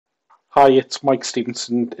Hi, it's Mike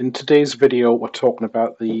Stevenson. In today's video, we're talking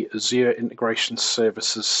about the Azure Integration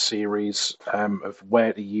Services series of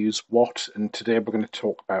where to use what. And today we're going to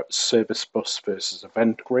talk about Service Bus versus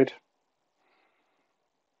Event Grid.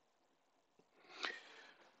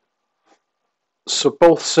 So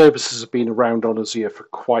both services have been around on Azure for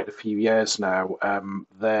quite a few years now.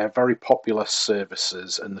 They're very popular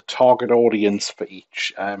services, and the target audience for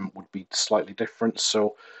each would be slightly different.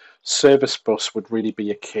 So Service Bus would really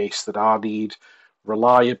be a case that I need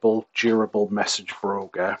reliable, durable message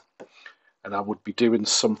broker, and I would be doing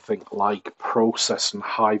something like processing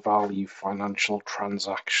high value financial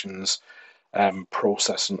transactions,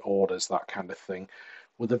 processing orders, that kind of thing.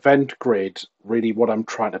 With Event Grid, really what I'm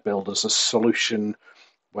trying to build is a solution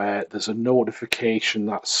where there's a notification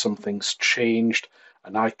that something's changed,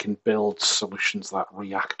 and I can build solutions that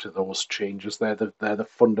react to those changes. They're the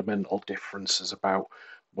fundamental differences about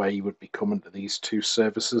where you would be coming to these two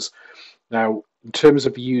services. Now, in terms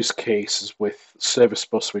of use cases with Service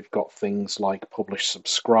Bus, we've got things like publish,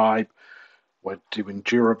 subscribe. We're doing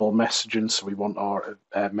durable messaging, so we want our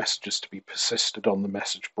messages to be persisted on the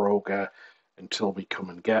message broker until we come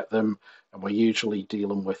and get them. And we're usually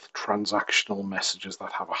dealing with transactional messages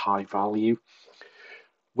that have a high value.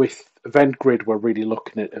 With Event Grid, we're really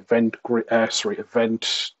looking at event-driven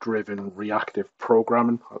reactive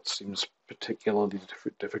programming. That seems particularly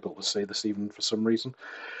difficult to say this evening for some reason.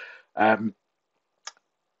 Um,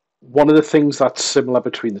 One of the things that's similar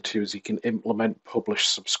between the two is you can implement publish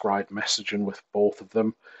subscribe messaging with both of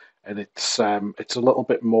them, and it's a little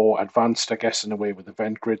bit more advanced, I guess, in a way with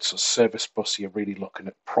Event Grid. So Service Bus, you're really looking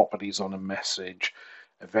at properties on a message.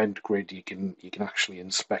 Event Grid, you can actually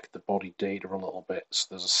inspect the body data a little bit. So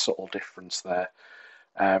there's a subtle difference there.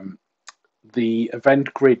 Um, the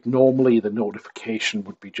Event Grid, normally the notification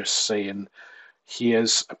would be just saying,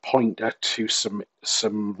 here's a pointer to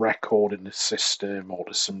some record in the system or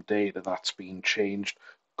to some data that's been changed.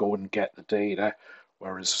 Go and get the data.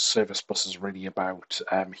 Whereas Service Bus is really about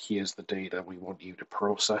here's the data we want you to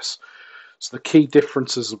process. So the key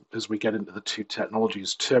differences as we get into the two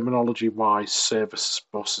technologies, terminology-wise, Service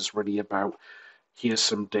Bus is really about here's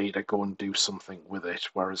some data, go and do something with it.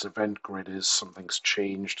 Whereas Event Grid is something's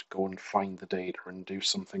changed, go and find the data and do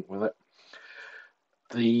something with it.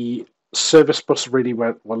 The Service Bus, really,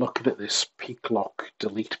 we're looking at this peak lock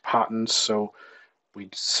delete pattern. So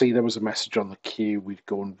we'd see there was a message on the queue, we'd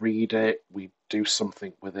go and read it, we'd do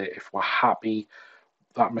something with it. If we're happy,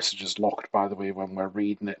 that message is locked, by the way, when we're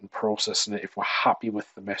reading it and processing it. If we're happy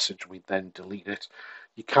with the message, we then delete it.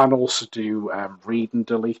 You can also do read and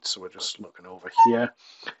delete. So we're just looking over here.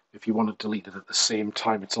 If you want to delete it at the same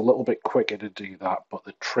time, it's a little bit quicker to do that, but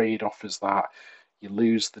the trade-off is that you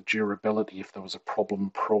lose the durability if there was a problem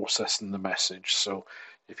processing the message. So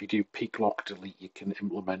if you do peak lock delete, you can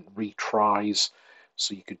implement retries.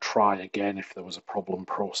 So you could try again if there was a problem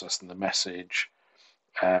processing the message,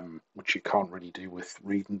 which you can't really do with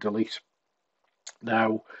read and delete.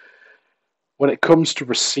 Now, when it comes to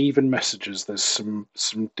receiving messages, there's some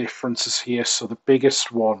differences here. So the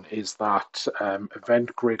biggest one is that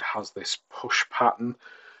Event Grid has this push pattern.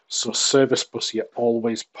 So Service Bus, you're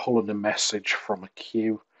always pulling a message from a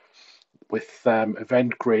queue. With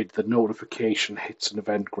Event Grid, the notification hits an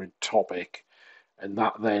Event Grid topic, and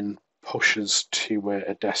that then pushes to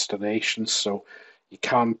a destination. So you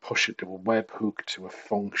can push it to a webhook, to a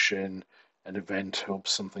function, an event hub,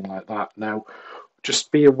 something like that. Now,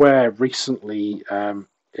 just be aware, recently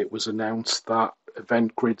it was announced that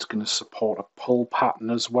Event Grid's going to support a pull pattern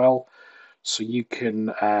as well. So you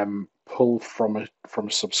can pull from a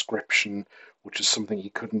subscription, which is something you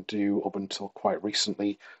couldn't do up until quite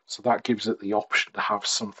recently. So that gives it the option to have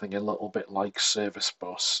something a little bit like Service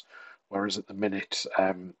Bus, whereas at the minute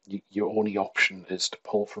your only option is to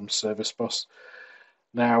pull from Service Bus.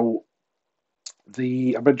 Now,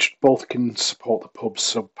 I mentioned both can support the pub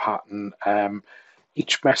sub pattern.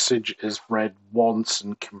 Each message is read once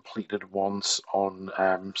and completed once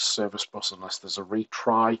on Service Bus unless there's a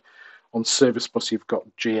retry. On Service Bus, you've got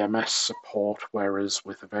JMS support, whereas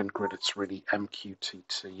with Event Grid, it's really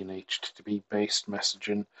MQTT and HTTP based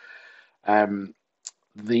messaging.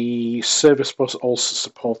 The Service Bus also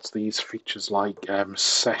supports these features like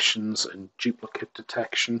sessions and duplicate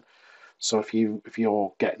detection. So if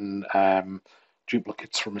you're getting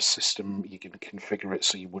duplicates from a system, you can configure it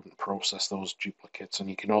so you wouldn't process those duplicates, and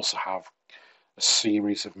you can also have a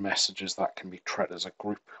series of messages that can be treated as a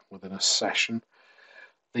group within a session.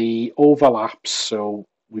 The overlaps, so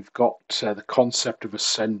we've got the concept of a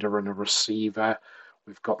sender and a receiver.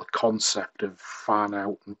 We've got the concept of fan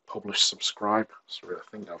out and publish subscribe. Sorry, I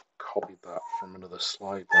think I've copied that from another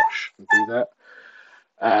slide. That shouldn't be there.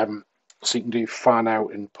 So you can do fan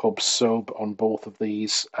out and pub sub on both of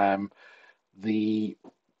these. The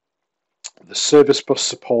service bus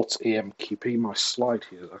supports AMQP. My slide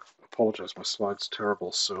here, I apologise, my slide's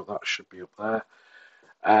terrible, so that should be up there.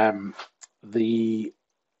 The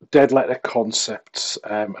dead letter concepts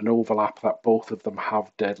an overlap that both of them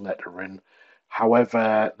have dead letter in.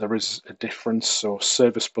 However, there is a difference. So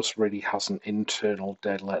Service Bus really has an internal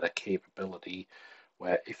dead letter capability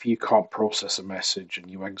where if you can't process a message and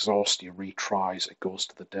you exhaust your retries, it goes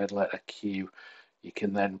to the dead letter queue. You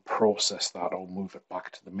can then process that or move it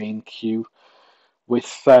back to the main queue.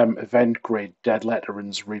 With event grade, dead lettering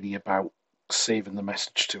is really about saving the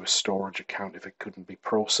message to a storage account if it couldn't be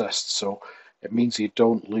processed. So it means you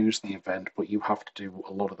don't lose the event, but you have to do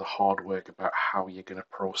a lot of the hard work about how you're going to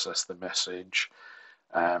process the message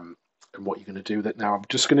and what you're going to do with it. Now, I'm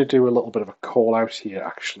just going to do a little bit of a call out here,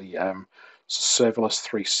 actually. So Serverless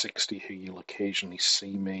 360, who you'll occasionally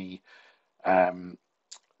see me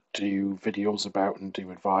do videos about and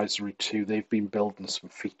do advisory to, they've been building some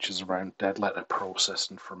features around dead letter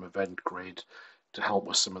processing from event grade to help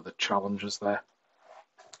with some of the challenges there.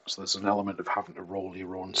 So there's an element of having to roll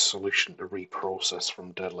your own solution to reprocess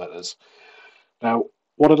from dead letters. Now,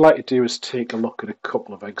 what I'd like to do is take a look at a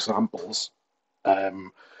couple of examples.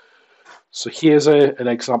 So here's an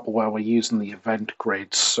example where we're using the event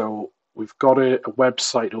grade. So we've got a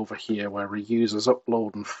website over here where a user's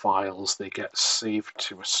uploading files, they get saved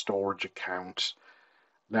to a storage account.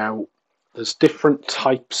 Now, there's different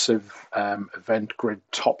types of event grid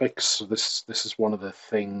topics. So this is one of the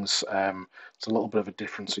things. It's a little bit of a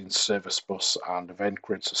difference in Service Bus and event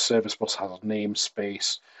grid. So Service Bus has a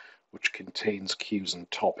namespace which contains queues and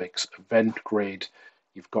topics. Event grid,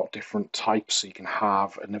 you've got different types. So you can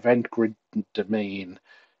have an event grid domain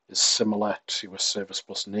is similar to a Service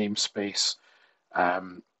Bus namespace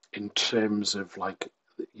in terms of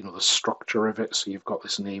the structure of it. So you've got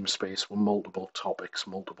this namespace with multiple topics,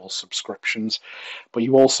 multiple subscriptions, but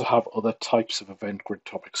you also have other types of event grid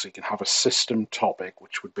topics. So you can have a system topic,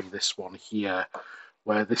 which would be this one here,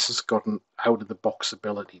 where this has got an out-of-the-box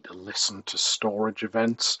ability to listen to storage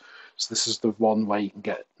events. So this is the one where you can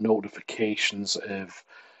get notifications of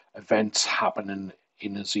events happening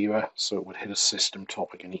in Azure. So it would hit a system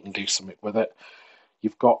topic and you can do something with it.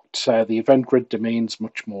 You've got the event grid domains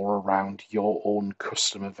much more around your own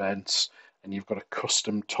custom events, and you've got a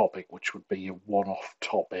custom topic, which would be a one-off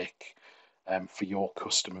topic for your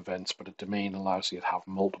custom events, but a domain allows you to have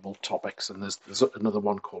multiple topics, and there's another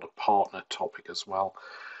one called a partner topic as well.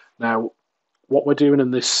 Now, what we're doing in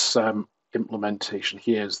this implementation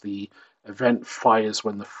here is the event fires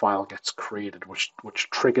when the file gets created, which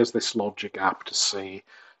triggers this logic app to say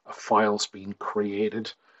a file's been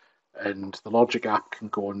created. And the logic app can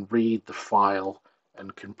go and read the file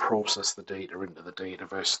and can process the data into the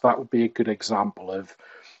database. That would be a good example of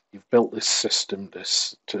you've built this system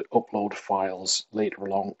to upload files. Later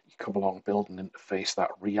along, you come along, build an interface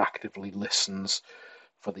that reactively listens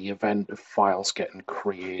for the event of files getting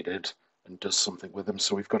created and does something with them.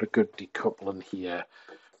 So we've got a good decoupling here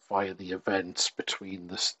via the events between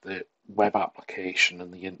the web application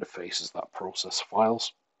and the interfaces that process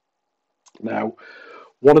files. Now,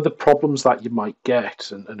 one of the problems that you might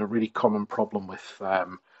get, and a really common problem with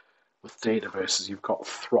Dataverse, is you've got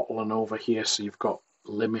throttling over here. So you've got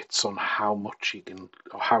limits on how much you can,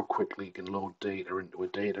 or how quickly you can load data into a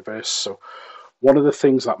Dataverse. So one of the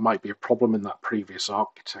things that might be a problem in that previous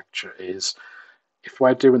architecture is if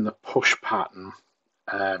we're doing the push pattern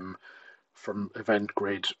from event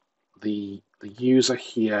grid, the user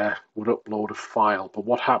here would upload a file. But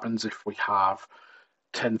what happens if we have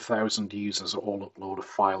 10,000 users all upload a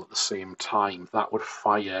file at the same time? That would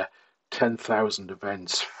fire 10,000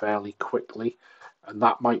 events fairly quickly, and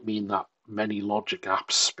that might mean that many logic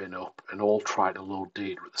apps spin up and all try to load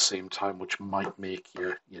data at the same time, which might make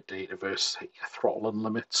your Dataverse hit your throttling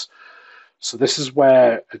limits. So this is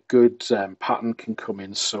where a good pattern can come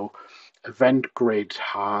in. So event grid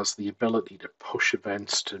has the ability to push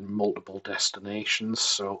events to multiple destinations.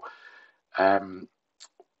 So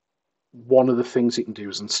one of the things you can do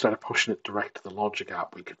is instead of pushing it direct to the logic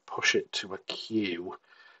app, we could push it to a queue,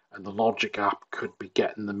 and the logic app could be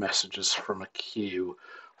getting the messages from a queue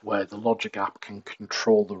where the logic app can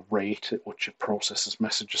control the rate at which it processes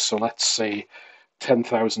messages. So let's say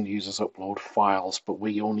 10,000 users upload files, but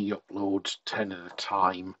we only upload 10 at a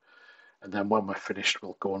time. And then when we're finished,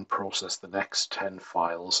 we'll go and process the next 10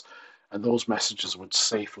 files. And those messages would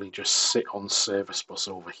safely just sit on Service Bus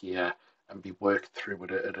over here and be worked through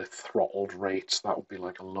at a throttled rate. So that would be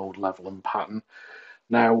like a load leveling pattern.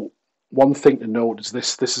 Now, one thing to note is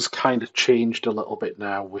this has kind of changed a little bit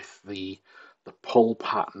now with the the pull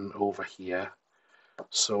pattern over here.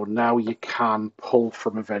 So now you can pull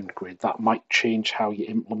from event grid. That might change how you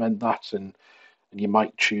implement that, and you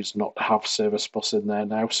might choose not to have service bus in there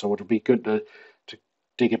now. So it'll be good to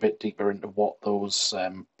dig a bit deeper into what those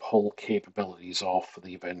pull capabilities are for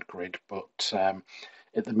the event grid. But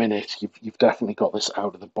at the minute, you've definitely got this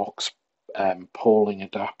out of the box polling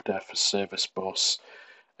adapter for service bus.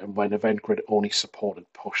 And when event grid only supported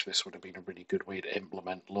push, this would have been a really good way to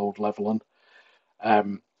implement load leveling.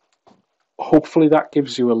 Hopefully that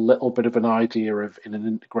gives you a little bit of an idea of, in an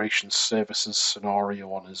integration services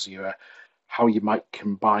scenario on Azure, how you might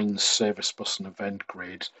combine service bus and event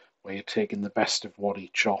grid, where you're taking the best of what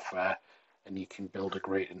each offer and you can build a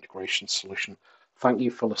great integration solution. Thank you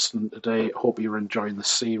for listening today. Hope you're enjoying the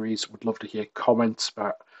series. Would love to hear comments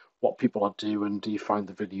about what people are doing. Do you find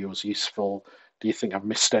the videos useful? Do you think I've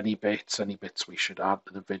missed any bits we should add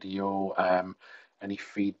to the video? Any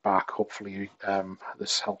feedback? Hopefully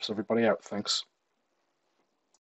this helps everybody out. Thanks.